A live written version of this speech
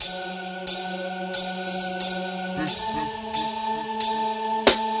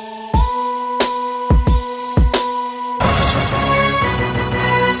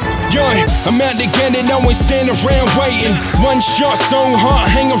I'm out to get it, always stand around waiting. One shot so hard,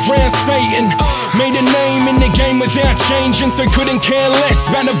 hang around Satan. Made a name in the game without changing, so couldn't care less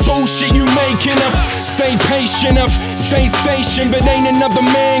about the bullshit you making. I've stayed patient, I've stayed stationed, but ain't another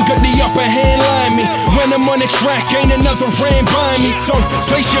man got the upper hand like me. When I'm on the track, ain't another ran by me. So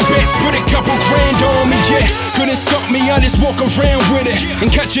place your bets, put a couple grand on me, yeah. Couldn't stop me, I just walk around with it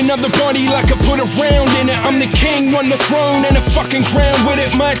and catch another body like I put a round in it. I'm the king on the throne and a fucking crown with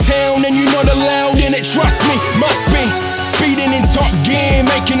it. My town and you're not allowed in it, trust me, must be. Speeding in top gear,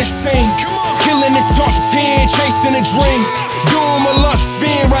 making a scene. Killing the top 10, chasing a dream. Doing my luck's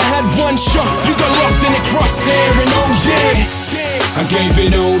fear, I had one shot. You got lost in the crosshair and oh yeah, I gave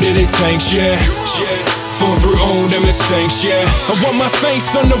it all that it takes, yeah. Fall through all the mistakes, yeah. I want my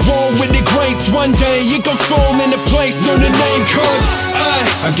face on the wall with the greats. One day you gon' fall into place, know the name, cause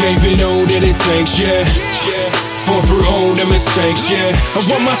I gave it all that it takes, yeah. Fall through all the mistakes, yeah. I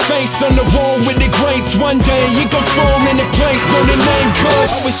want my face on the wall with the greats. One day you gon' fall into place, know the name, cause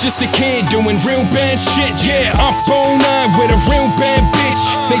I was just a kid doing real bad shit, yeah. Up all night with a real bad bitch.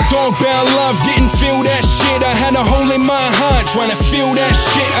 They talk about love, didn't feel that shit. I had a hole in my heart trying to feel that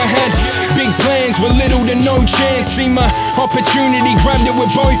shit. I had big plans with little to no chance. See my opportunity, grabbed it with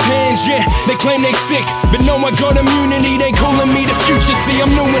both hands, yeah. They claim they sick, but no, I got immunity. They calling me the future, see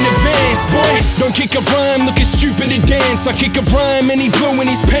I'm new in advance, boy. Don't kick a rhyme, looking stupid to dance. I kick a rhyme and he blew in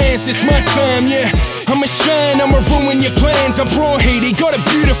his pants. It's my time, yeah. I'ma shine, I'ma ruin your plans. I brought heat, he got a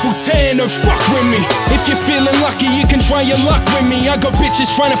beautiful tan. Don't fuck with me. If you're feeling lucky, you can try your luck with me. I got bitches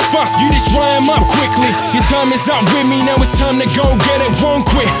trying to fuck, you just dry them up quickly. Your time is up with me, now it's time to go get it. Won't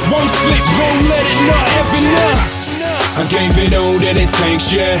quit, won't slip, won't let it, not ever, nah. I gave it all that it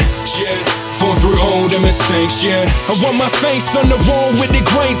takes, yeah. Fall through all the mistakes, yeah. I want my face on the wall with the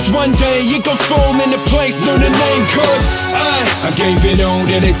greats. One day you gon' fall into place, know the name, cause I gave it all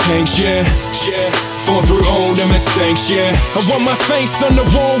that it takes, yeah. Fall through all the mistakes, yeah. I want my face on the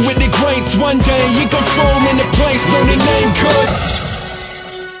wall with the greats. One day you gon' fall